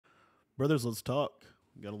Brothers, let's talk.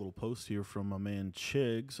 Got a little post here from my man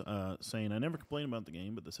Chigs saying, I never complain about the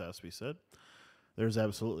game, but this has to be said. There's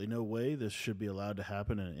absolutely no way this should be allowed to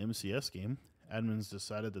happen in an MCS game. Admins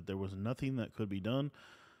decided that there was nothing that could be done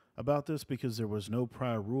about this because there was no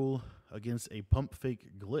prior rule against a pump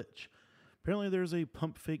fake glitch. Apparently, there's a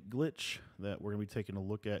pump fake glitch that we're going to be taking a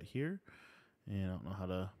look at here. And I don't know how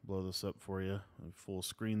to blow this up for you. Full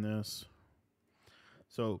screen this.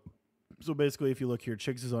 So basically, if you look here,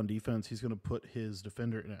 Chiggs is on defense. He's going to put his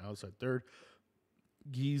defender in an outside third.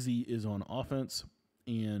 Geezy is on offense,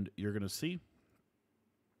 and you're going to see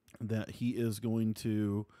that he is going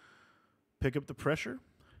to pick up the pressure,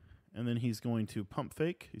 and then he's going to pump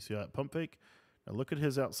fake. You see that pump fake? Now look at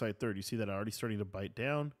his outside third. You see that already starting to bite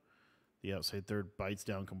down. The outside third bites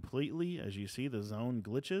down completely. As you see, the zone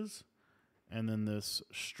glitches, and then this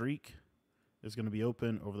streak is going to be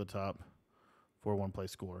open over the top for a one-play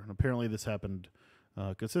score. And apparently this happened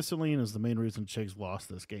consistently and is the main reason Chiggs lost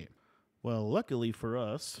this game. Well, luckily for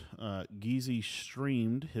us, Geezy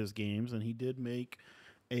streamed his games, and he did make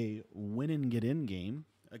a win-and-get-in game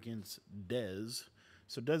against DEZ.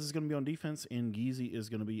 So DEZ is going to be on defense, and Geezy is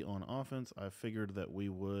going to be on offense. I figured that we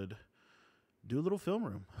would do a little film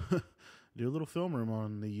room. Do a little film room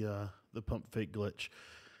on the pump fake glitch.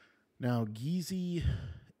 Now, Geezy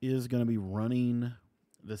is going to be running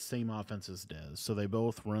the same offense as DEZ. So they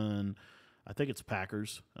both run, I think it's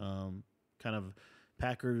Packers. Kind of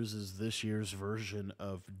Packers is this year's version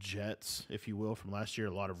of Jets, if you will, from last year.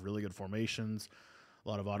 A lot of really good formations, a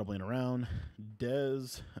lot of audibling around.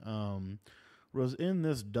 DEZ was in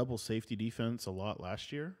this double safety defense a lot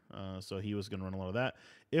last year, so he was going to run a lot of that.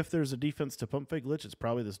 If there's a defense to pump fake glitch, it's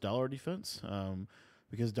probably this dollar defense,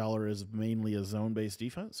 because dollar is mainly a zone-based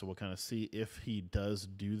defense, so we'll kind of see if he does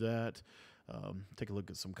do that. Take a look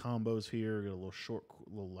at some combos here. Get a little short,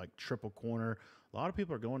 little like triple corner. A lot of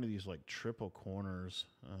people are going to these like triple corners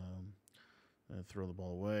and throw the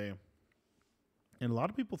ball away. And a lot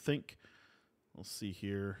of people think, let's see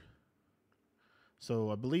here.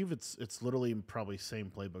 So I believe it's literally probably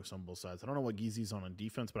same playbooks on both sides. I don't know what Geezy's on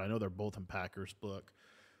defense, but I know they're both in Packers book.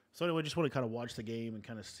 So anyway, just want to kind of watch the game and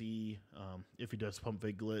kind of see if he does pump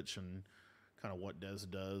fake glitch and kind of what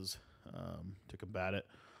DEZ does to combat it.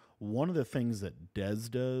 One of the things that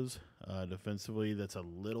DEZ does defensively that's a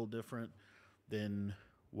little different than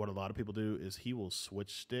what a lot of people do is he will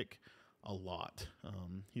switch stick a lot.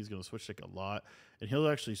 He's going to switch stick a lot, and he'll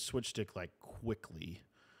actually switch stick like quickly.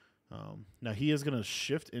 Now he is going to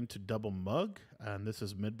shift into double mug, and this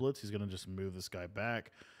is mid blitz. He's going to just move this guy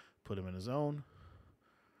back, put him in his zone,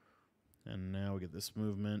 and now we get this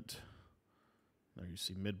movement. There you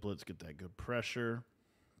see mid blitz get that good pressure,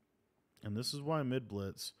 and this is why mid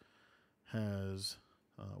blitz has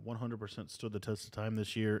 100% stood the test of time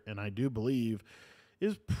this year, and I do believe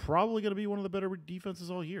is probably going to be one of the better defenses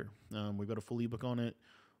all year. We've got a full ebook on it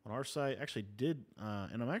on our site. Actually did,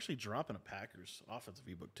 and I'm actually dropping a Packers offensive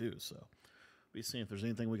ebook too, so we'll be seeing if there's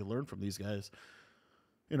anything we can learn from these guys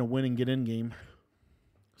in a win and get in game.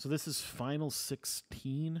 So this is final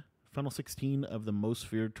 16 of the Most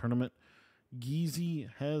Feared tournament. Geezy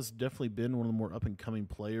has definitely been one of the more up-and-coming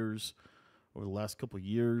players over the last couple of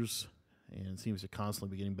years, and seems to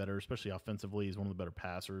constantly be getting better, especially offensively. He's one of the better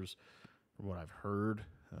passers from what I've heard.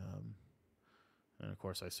 And, of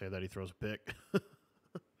course, I say that he throws a pick.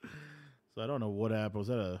 So I don't know what happened. Was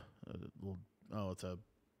that a little – oh, it's a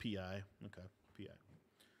PI. Okay, PI.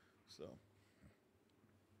 So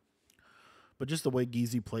 – but just the way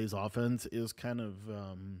Geezy plays offense is kind of,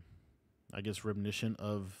 I guess, reminiscent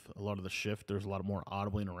of a lot of the shift. There's a lot more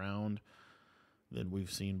audibling around than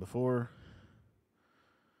we've seen before.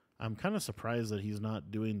 I'm kind of surprised that he's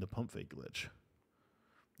not doing the pump fake glitch.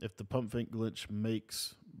 If the pump fake glitch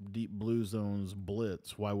makes deep blue zones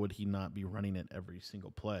blitz, why would he not be running it every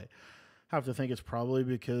single play? I have to think it's probably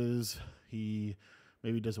because he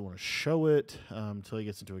maybe doesn't want to show it until he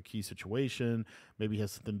gets into a key situation. Maybe it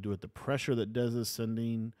has something to do with the pressure that DEZ is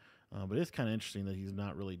sending. But it's kind of interesting that he's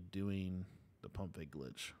not really doing the pump fake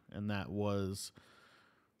glitch. And that was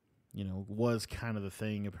kind of the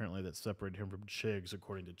thing apparently that separated him from Chiggs,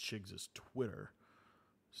 according to Chiggs' Twitter.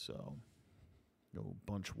 So, go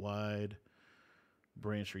bunch wide,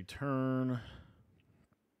 branch return,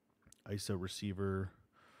 ISO receiver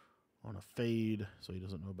on a fade, so he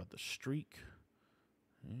doesn't know about the streak.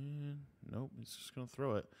 And nope, he's just going to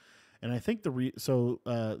throw it. And I think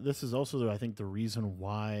this is also, I think, the reason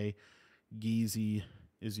why Geezy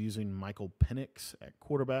is using Michael Penix at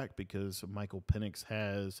quarterback, because Michael Penix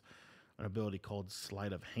has an ability called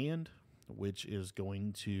sleight of hand, which is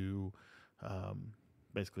going to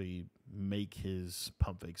basically make his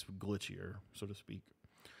pump fakes glitchier, so to speak.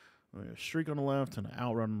 A streak on the left and an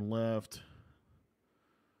outrun on the left.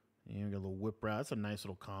 And we got a little whip route. That's a nice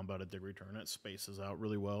little combo to dig return. That spaces out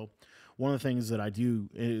really well. One of the things that I do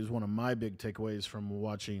is one of my big takeaways from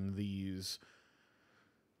watching these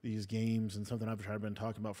games, and something I've been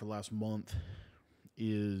talking about for the last month,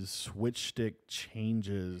 is switch stick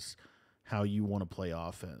changes how you want to play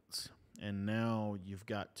offense. And now you've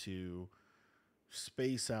got to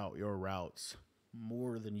space out your routes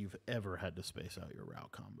more than you've ever had to space out your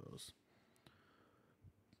route combos.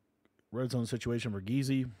 Red zone situation for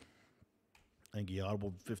Geezy. I think he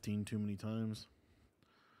audibled 15 too many times.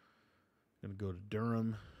 Going to go to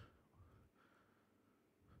Durham.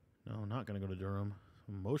 No, not going to go to Durham.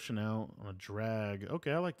 Motion out on a drag.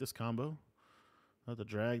 Okay, I like this combo. Not the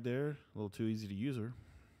drag there. A little too easy to use her.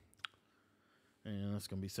 And that's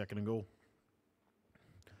going to be second and goal.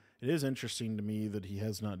 It is interesting to me that he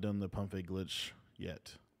has not done the pump fake glitch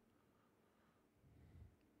yet.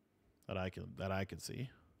 That I could see.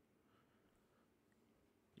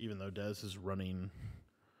 Even though DEZ is running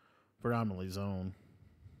predominantly zone.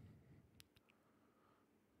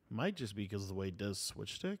 Might just be because of the way DEZ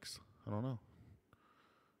switch sticks. I don't know.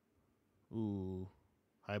 Ooh,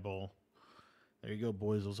 high ball. There you go,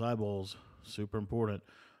 boys. Those eyeballs, super important.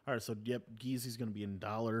 All right, so, yep, Geezy's going to be in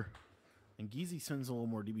dollar. And Geezy sends a little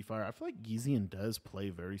more DB fire. I feel like Geezy and DEZ play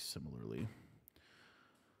very similarly.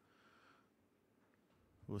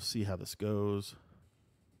 We'll see how this goes.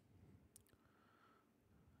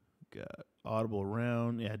 Got audible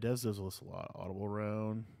around. Yeah, DEZ does this a lot. Audible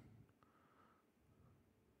around.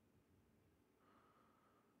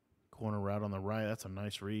 Corner route on the right. That's a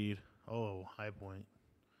nice read. Oh, high point.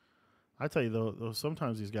 I tell you, though,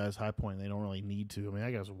 sometimes these guys high point, they don't really need to. I mean,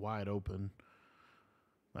 that guy's wide open.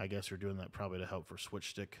 I guess you're doing that probably to help for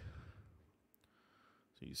switch stick.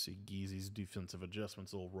 So you see Geezy's defensive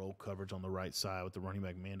adjustments, a little roll coverage on the right side with the running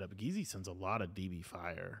back manned up. Geezy sends a lot of DB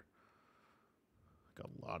fire. Got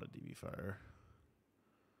a lot of DB fire.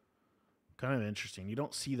 Kind of interesting. You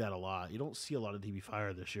don't see that a lot. You don't see a lot of DB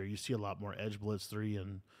fire this year. You see a lot more edge blitz 3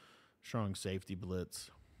 and strong safety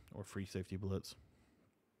blitz or free safety blitz.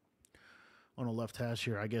 On a left hash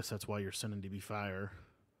here, I guess that's why you're sending DB fire.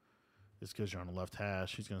 It's because you're on the left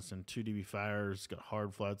hash. He's going to send 2 DB fires. Got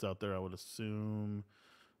hard flats out there, I would assume.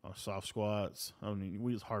 Soft squats. I mean,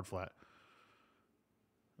 we use hard flat.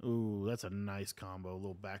 Ooh, that's a nice combo. A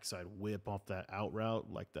little backside whip off that out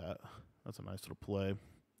route like that. That's a nice little play.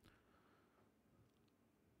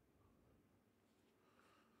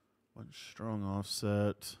 Bunch strong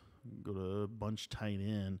offset. Go to bunch tight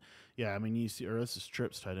end. Yeah, I mean, you see, or this is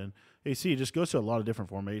trips tight end. You see, it just goes to a lot of different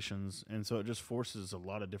formations, and so it just forces a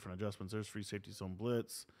lot of different adjustments. There's free safety zone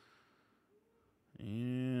blitz.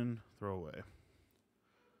 And throw away.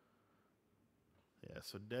 Yeah,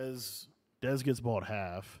 so DEZ gets ball at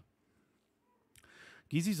half.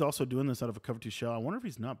 Geezy's also doing this out of a cover 2 shell. I wonder if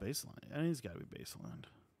he's not baseline. I think he's got to be baseline.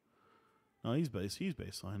 No, he's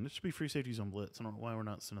baseline. It should be free safety zone blitz. I don't know why we're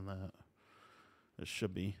not sending that. It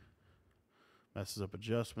should be. Messes up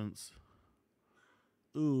adjustments.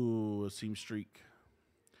 Ooh, a seam streak.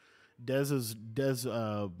 DEZ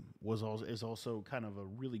is also kind of a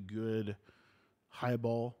really good high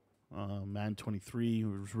ball. Madden 23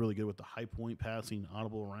 was really good with the high point passing,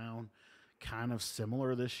 audible around. Kind of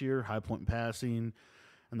similar this year, high point passing,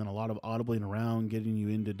 and then a lot of audibling around, getting you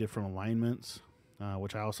into different alignments,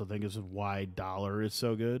 which I also think is why dollar is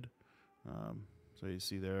so good. So you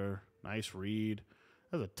see there, nice read.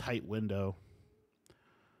 That's a tight window,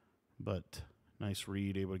 but nice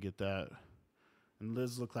read, able to get that. And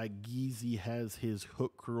Liz look like Geezy has his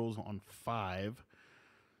hook curls on 5.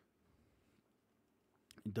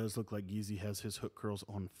 It does look like Geezy has his hook curls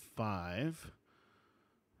on 5.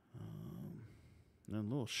 And a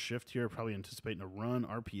little shift here, probably anticipating a run,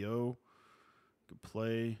 RPO. Good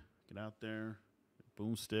play, get out there,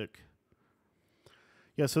 boomstick.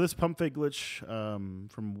 Yeah, so this pump fake glitch,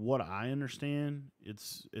 from what I understand,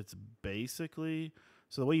 it's basically,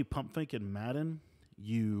 so the way you pump fake in Madden,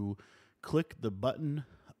 you click the button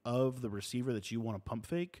of the receiver that you want to pump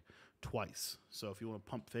fake twice. So if you want to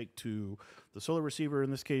pump fake to the solo receiver,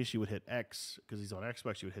 in this case, you would hit X. Because he's on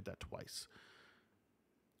Xbox, you would hit that twice.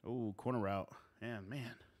 Oh, corner route. And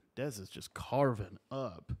man, DEZ is just carving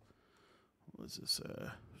up. What is this?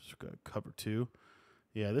 Just got cover 2.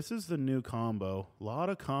 Yeah, this is the new combo. A lot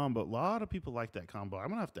of people like that combo. I'm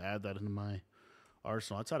going to have to add that into my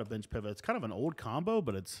arsenal. It's out of bench pivot. It's kind of an old combo,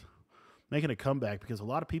 but it's making a comeback because a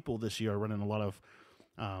lot of people this year are running a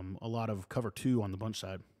lot of cover 2 on the bunch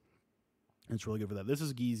side. It's really good for that. This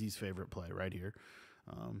is Geezy's favorite play right here.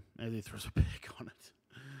 And he throws a pick on it.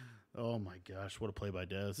 Oh, my gosh. What a play by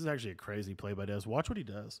DEZ. This is actually a crazy play by DEZ. Watch what he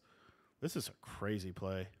does. This is a crazy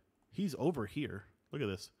play. He's over here. Look at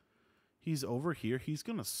this. He's over here. He's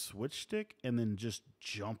going to switch stick and then just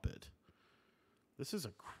jump it. This is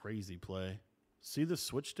a crazy play. See the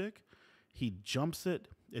switch stick? He jumps it.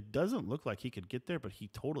 It doesn't look like he could get there, but he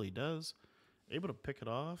totally does. Able to pick it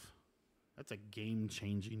off. That's a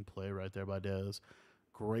game-changing play right there by DEZ.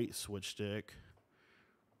 Great switch stick.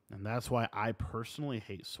 And that's why I personally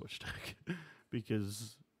hate switch stick.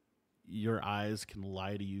 Because your eyes can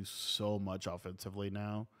lie to you so much offensively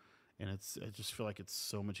now. And I just feel like it's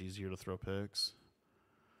so much easier to throw picks.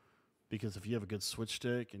 Because if you have a good switch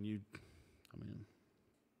stick and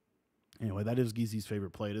anyway, that is Geezy's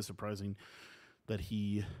favorite play. It is surprising that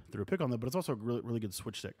he threw a pick on that, but it's also a really, really good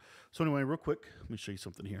switch stick. So anyway, real quick, let me show you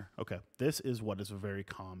something here. Okay, this is what is very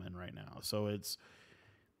common right now. So it's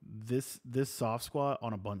this soft squat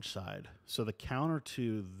on a bunch side. So the counter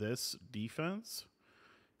to this defense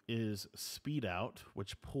is speed out,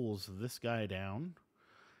 which pulls this guy down.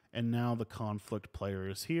 And now the conflict player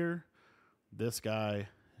is here. This guy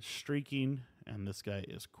is streaking, and this guy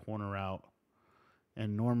is corner out.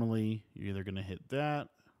 And normally, you're either going to hit that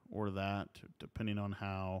or that, depending on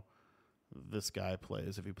how this guy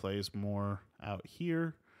plays. If he plays more out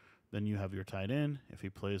here, then you have your tight end. If he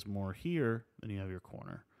plays more here, then you have your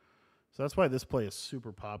corner. So that's why this play is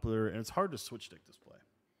super popular, and it's hard to switch stick this play.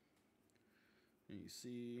 And you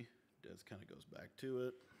see, DEZ kind of goes back to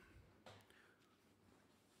it.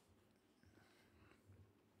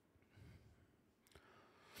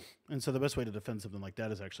 And so the best way to defend something like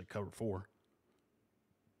that is actually cover 4.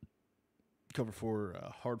 Cover 4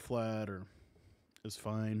 hard flat is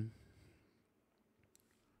fine.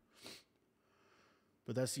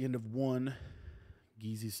 But that's the end of 1.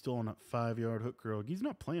 Geezy's still on that 5-yard hook curl. Geezy's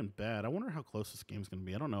not playing bad. I wonder how close this game's going to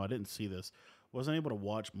be. I don't know. I didn't see this. Wasn't able to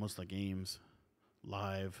watch most of the games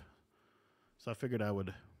live. So I figured I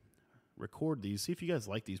would record these. See if you guys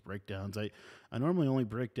like these breakdowns. I normally only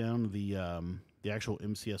break down the actual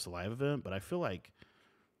MCS live event, but I feel like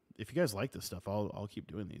if you guys like this stuff, I'll keep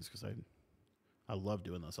doing these because I love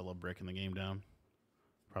doing this. I love breaking the game down.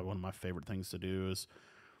 Probably one of my favorite things to do is,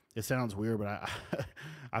 it sounds weird, but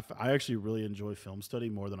I actually really enjoy film study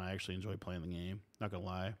more than I actually enjoy playing the game. Not gonna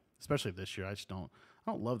lie, especially this year. I don't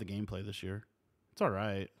love the gameplay this year. It's all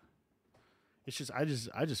right. It's just I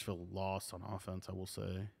just feel lost on offense. I will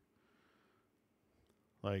say,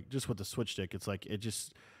 like just with the switch stick, it's like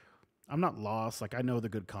I'm not lost. Like I know the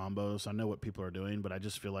good combos, I know what people are doing, but I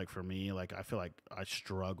just feel like for me, like I feel like I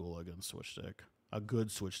struggle against switch stick. A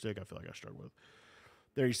good switch stick, I feel like I struggle with.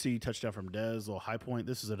 There you see touchdown from DEZ, little high point.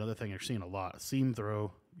 This is another thing you're seeing a lot. Seam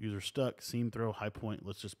throw, user stuck, seam throw, high point.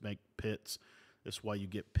 Let's just make pits. This is why you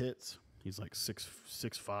get pits. He's like 6'5",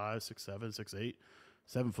 6'7", 6'8",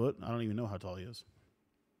 7 foot. I don't even know how tall he is.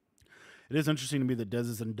 It is interesting to me that DEZ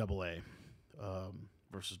is in AA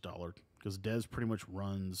versus Dollar because DEZ pretty much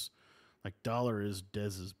runs like Dollar is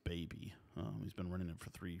DEZ's baby. He's been running it for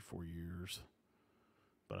 3-4 years.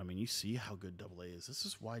 But I mean, you see how good AA is. This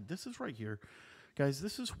is right here. Guys,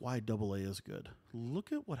 this is why AA is good.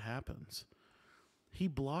 Look at what happens. He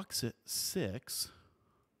blocks it 6,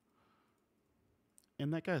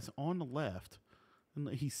 and that guy's on the left, and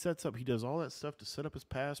he sets up. He does all that stuff to set up his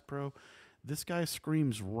pass pro. This guy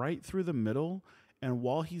screams right through the middle, and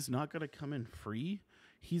while he's not going to come in free,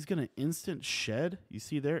 he's going to instant shed. You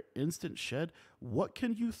see there, instant shed. What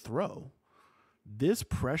can you throw? This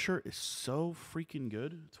pressure is so freaking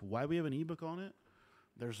good. It's why we have an ebook on it.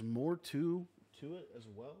 There's more to it as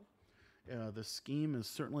well. The scheme is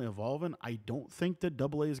certainly evolving. I don't think that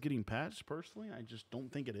AA is getting patched, personally. I just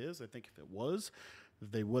don't think it is. I think if it was,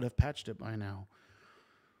 they would have patched it by now.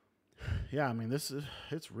 Yeah, I mean,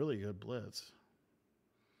 it's really good blitz.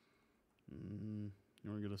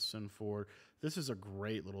 We're going to send 4. This is a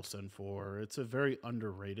great little send 4. It's a very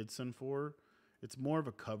underrated send 4. It's more of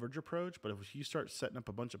a coverage approach, but if you start setting up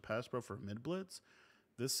a bunch of pass pro for mid blitz,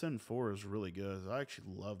 this send 4 is really good. I actually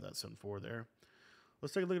love that send 4 there.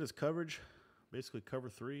 Let's take a look at his coverage. Basically cover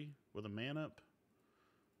 3 with a man up.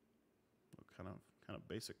 Kind of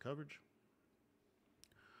basic coverage.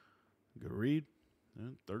 Good read.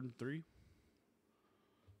 3rd and 3.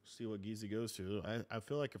 See what Geezy goes to. I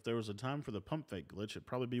feel like if there was a time for the pump fake glitch, it'd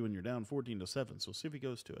probably be when you're down 14-7. So see if he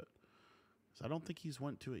goes to it. So I don't think he's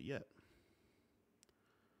went to it yet.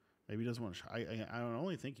 Maybe he doesn't want to. I don't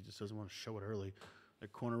only think he just doesn't want to show it early. A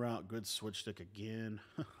corner out, good switch stick again.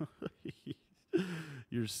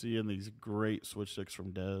 You're seeing these great switch sticks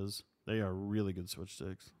from DEZ. They are really good switch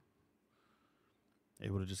sticks.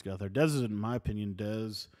 Able to just get out there. DEZ is, in my opinion,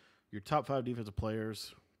 DEZ, your top 5 defensive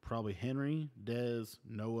players, probably Henry, DEZ,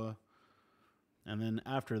 Noah, And then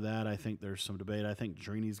after that, I think there's some debate. I think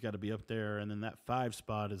Drini's got to be up there, and then that 5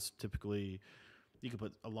 spot is typically you could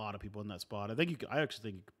put a lot of people in that spot. I actually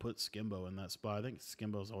think you could put Skimbo in that spot. I think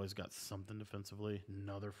Skimbo's always got something defensively.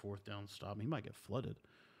 Another 4th down stop. He might get flooded.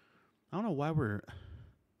 I don't know why we're.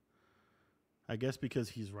 I guess because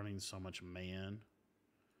he's running so much man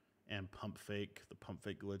and pump fake. The pump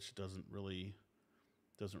fake glitch doesn't really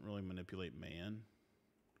manipulate man.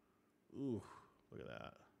 Ooh, look at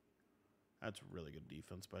that. That's really good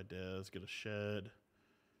defense by DEZ. Get a shed.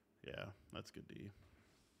 Yeah, that's good D.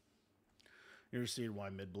 You're seeing why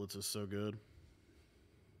mid blitz is so good.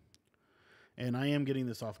 And I am getting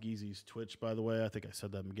this off Geezy's Twitch, by the way. I think I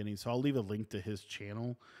said that in the beginning. So I'll leave a link to his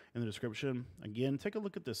channel in the description. Again, take a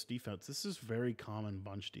look at this defense. This is very common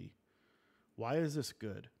bunch D. Why is this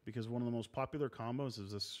good? Because one of the most popular combos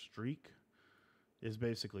is this streak. Is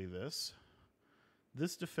basically this.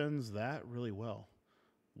 This defends that really well.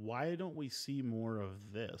 Why don't we see more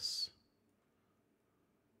of this?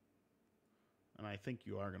 And I think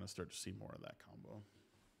you are going to start to see more of that combo.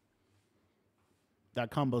 That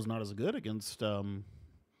combo's not as good against cover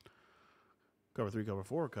 3, cover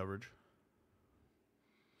 4 coverage.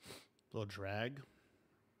 Little drag.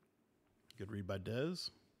 Good read by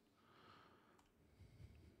DEZ.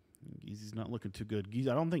 Geezy's not looking too good.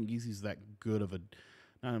 I don't think Geezy's that good of a...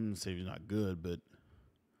 I'm going to say he's not good, but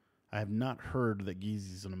I have not heard that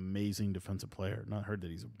Geezy's an amazing defensive player. Not heard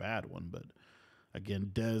that he's a bad one, but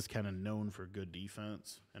again, DEZ kind of known for good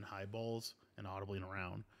defense and high balls and audibling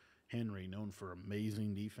around. Henry known for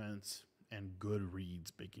amazing defense and good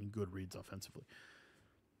reads, making good reads offensively.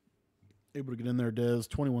 Able to get in there, DEZ.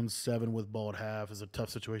 21-7 with ball at half is a tough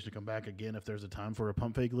situation to come back again. If there's a time for a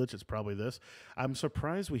pump fake glitch, it's probably this. I'm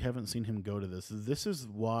surprised we haven't seen him go to this. This is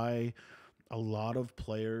why a lot of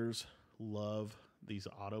players love these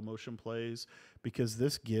auto motion plays, because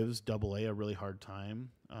this gives AA a really hard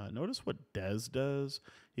time. Notice what DEZ does.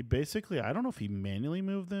 He basically, I don't know if he manually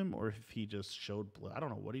moved them or if he just showed, I don't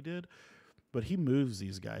know what he did, but he moves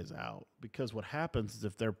these guys out, because what happens is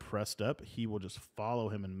if they're pressed up, he will just follow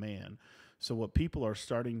him in man. So what people are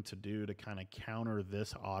starting to do to kind of counter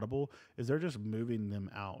this audible is they're just moving them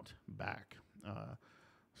out back.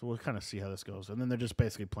 So we'll kind of see how this goes. And then they're just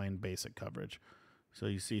basically playing basic coverage. So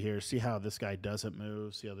you see here, see how this guy doesn't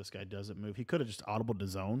move, see how this guy doesn't move. He could have just audibled to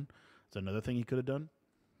zone. That's another thing he could have done.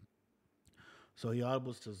 So he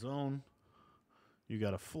audibles to zone. You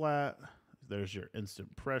got a flat. There's your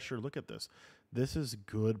instant pressure. Look at this. This is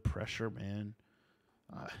good pressure, man.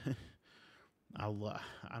 I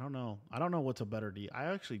don't know. I don't know what's a better D. I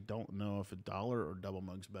actually don't know if a dollar or double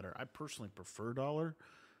mug's better. I personally prefer dollar,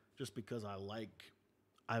 just because I like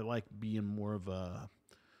being more of a.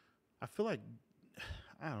 I feel like,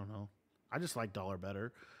 I don't know. I just like dollar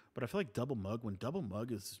better, but I feel like double mug, when double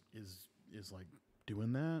mug is like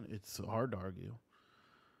doing that, it's hard to argue.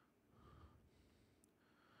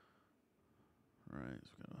 All right,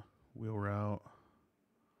 so we're gonna wheel route.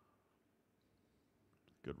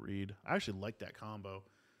 Good read. I actually like that combo.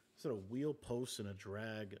 Instead of wheel post and a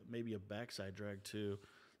drag, maybe a backside drag too.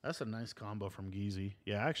 That's a nice combo from Geezy.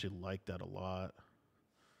 Yeah, I actually like that a lot.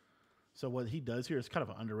 So what he does here is kind of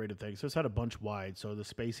an underrated thing. So it's had a bunch wide, so the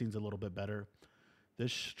spacing's a little bit better.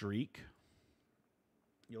 This streak,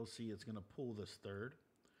 you'll see it's going to pull this third,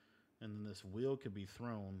 and then this wheel could be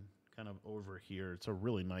thrown kind of over here. It's a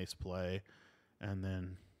really nice play, and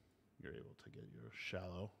then you're able to get your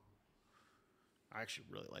shallow. I actually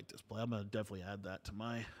really like this play. I'm going to definitely add that to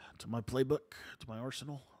my playbook, to my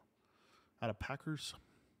arsenal out of Packers.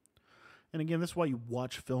 And again, this is why you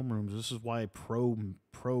watch film rooms. This is why pro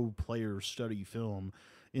players study film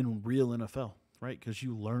in real NFL, right? Because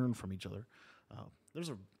you learn from each other. There's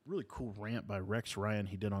a really cool rant by Rex Ryan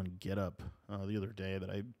he did on Get Up the other day that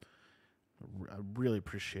I really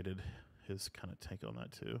appreciated his kind of take on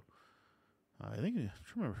that too. I think I don't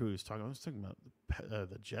remember who he was talking about. I was talking about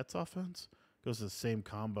the Jets offense. Goes to the same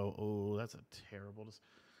combo. Oh, that's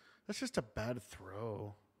that's just a bad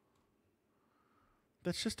throw.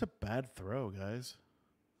 That's just a bad throw, guys.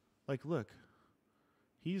 Like, look.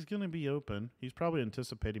 He's going to be open. He's probably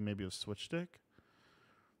anticipating maybe a switch stick.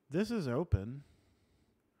 This is open.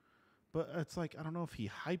 But it's like, I don't know if he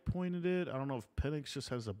high pointed it. I don't know if Penix just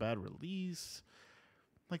has a bad release.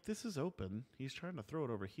 Like, this is open. He's trying to throw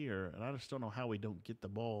it over here, and I just don't know how we don't get the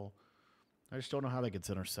ball. I just don't know how that gets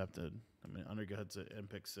intercepted. I mean, undercuts it and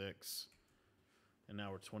pick 6. And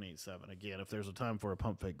now we're 28-7. Again, if there's a time for a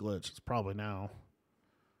pump fake glitch, it's probably now.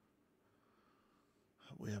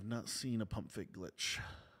 We have not seen a pump fake glitch.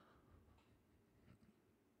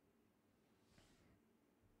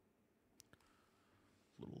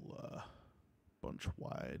 Little bunch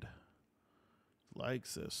wide.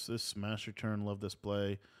 likes this. This smash return, love this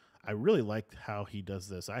play. I really like how he does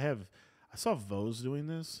this. I saw Vose doing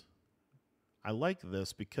this. I like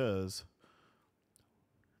this because,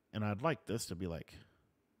 and I'd like this to be like,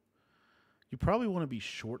 you probably want to be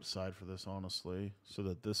short side for this, honestly, so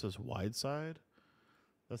that this is wide side.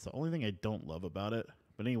 That's the only thing I don't love about it.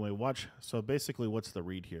 But anyway, watch. So basically, what's the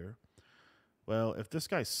read here? Well, if this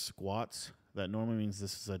guy squats, that normally means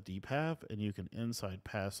this is a deep half, and you can inside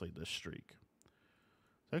pass like this streak.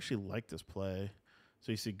 I actually like this play.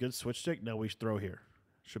 So you see good switch stick. Now we throw here.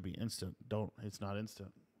 Should be instant. It's not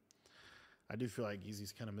instant. I do feel like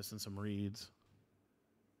Easy's kind of missing some reads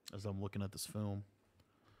as I'm looking at this film,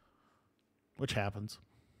 which happens.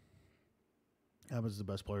 Happens to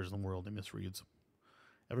the best players in the world. They miss reads.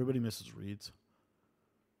 Everybody misses reads.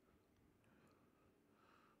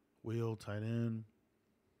 Wheel, tight end.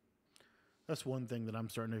 That's one thing that I'm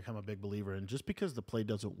starting to become a big believer in. Just because the play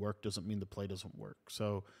doesn't work doesn't mean the play doesn't work.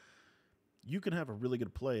 So you can have a really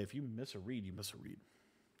good play. If you miss a read, you miss a read.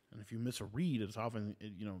 And if you miss a read, it's often,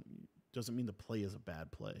 doesn't mean the play is a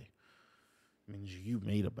bad play. It means you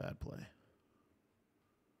made a bad play.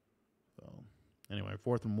 So anyway,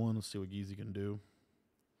 4th and 1. Let's see what Geezy can do.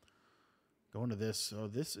 Going to this. So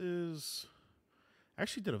this is, I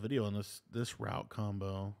actually did a video on this route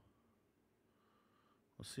combo.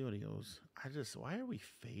 Let's see what he goes. Why are we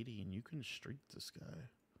fading? You can streak this guy.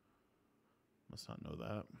 Must not know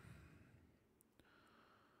that.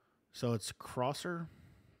 So it's crosser.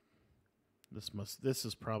 This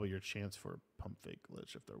is probably your chance for a pump fake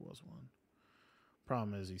glitch if there was one.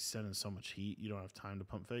 Problem is he's sending so much heat, you don't have time to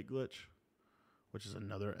pump fake glitch, which is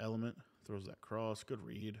another element. Throws that cross. Good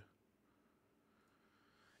read.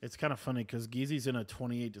 It's kind of funny because Geezy's in a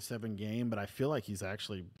 28-7 game, but I feel like he's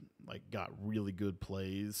actually got really good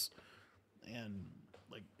plays, and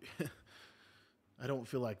I don't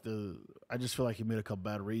feel like I just feel like he made a couple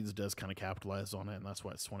bad reads. Does kind of capitalize on it, and that's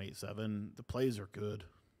why it's 28-7. The plays are good.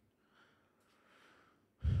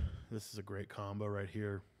 This is a great combo right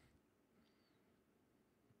here.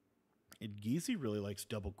 And Geezy really likes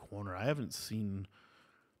double corner. I have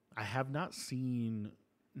not seen.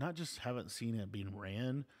 Not just haven't seen it being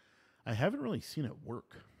ran, I haven't really seen it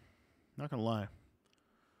work. Not going to lie.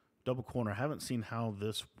 Double corner. I haven't seen how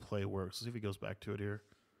this play works. Let's see if he goes back to it here.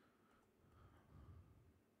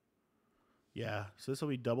 Yeah, so this will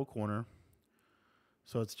be double corner.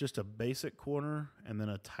 So it's just a basic corner and then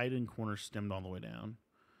a tight end corner stemmed all the way down.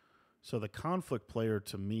 So the conflict player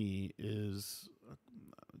to me is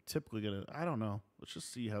typically going to, I don't know. Let's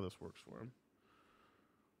just see how this works for him.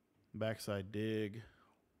 Backside dig.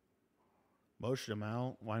 Motion him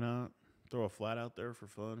out. Why not? Throw a flat out there for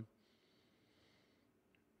fun.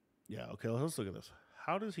 Yeah, okay, let's look at this.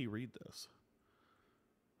 How does he read this?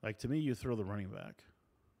 To me, you throw the running back.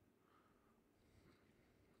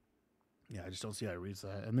 Yeah, I just don't see how he reads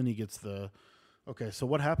that. And then he gets the... Okay, so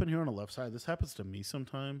what happened here on the left side? This happens to me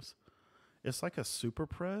sometimes. It's like a super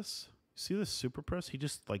press. See this super press? He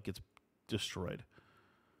just, gets destroyed.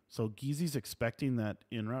 So Geezy's expecting that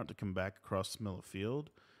in route to come back across the middle of the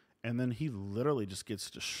field. And then he literally just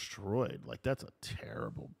gets destroyed. That's a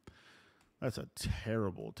terrible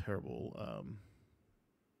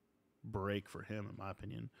break for him, in my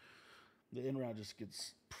opinion. The in route just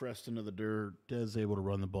gets pressed into the dirt. DEZ able to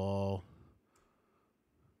run the ball.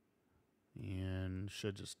 And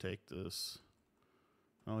should just take this.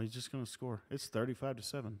 Oh, he's just going to score. It's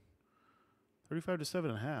 35-7.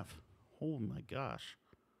 35-7.5. Oh, my gosh.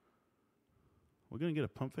 We're going to get a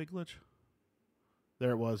pump fake glitch?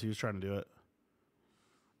 There it was. He was trying to do it.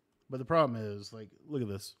 But the problem is, look at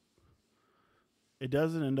this. It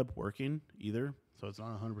doesn't end up working either, so it's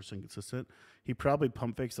not 100% consistent. He probably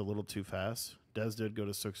pump fakes a little too fast. DEZ did go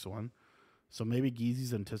to 6-1. So maybe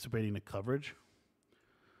Geezy's anticipating a coverage.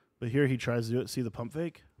 But here he tries to do it. See the pump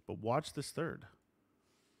fake? But watch this third.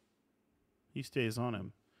 He stays on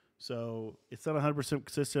him. So it's not 100%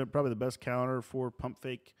 consistent. Probably the best counter for pump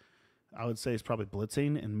fake, I would say, is probably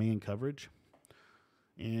blitzing and man coverage.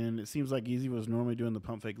 And it seems like Geezy was normally doing the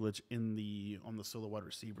pump fake glitch on the solo wide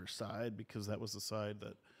receiver side because that was the side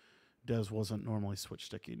that DEZ wasn't normally switch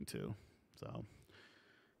sticking to. So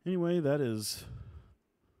anyway, that's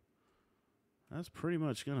pretty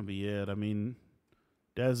much going to be it. I mean,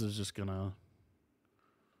 DEZ is just going to,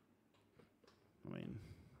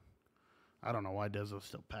 I don't know why DEZ is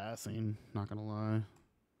still passing, not going to lie.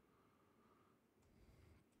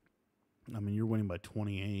 I mean, you're winning by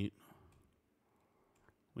 28.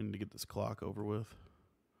 We need to get this clock over with.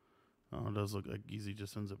 Oh, it does look like Geezy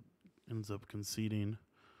just ends up conceding.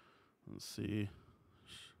 Let's see.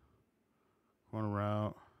 Corner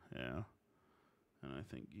route. Yeah. And I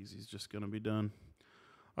think Geezy's just going to be done.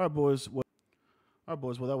 All right, boys. Well,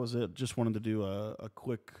 that was it. Just wanted to do a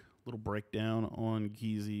quick little breakdown on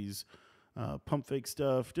Geezy's pump fake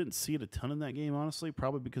stuff. Didn't see it a ton in that game, honestly,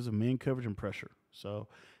 probably because of man coverage and pressure. So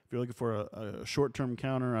if you're looking for a short-term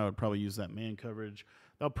counter, I would probably use that man coverage.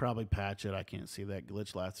 They'll probably patch it. I can't see that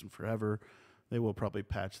glitch lasting forever. They will probably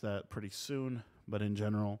patch that pretty soon. But in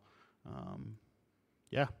general,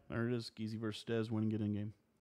 yeah, there it is. Geezy versus DEZ winning it in game.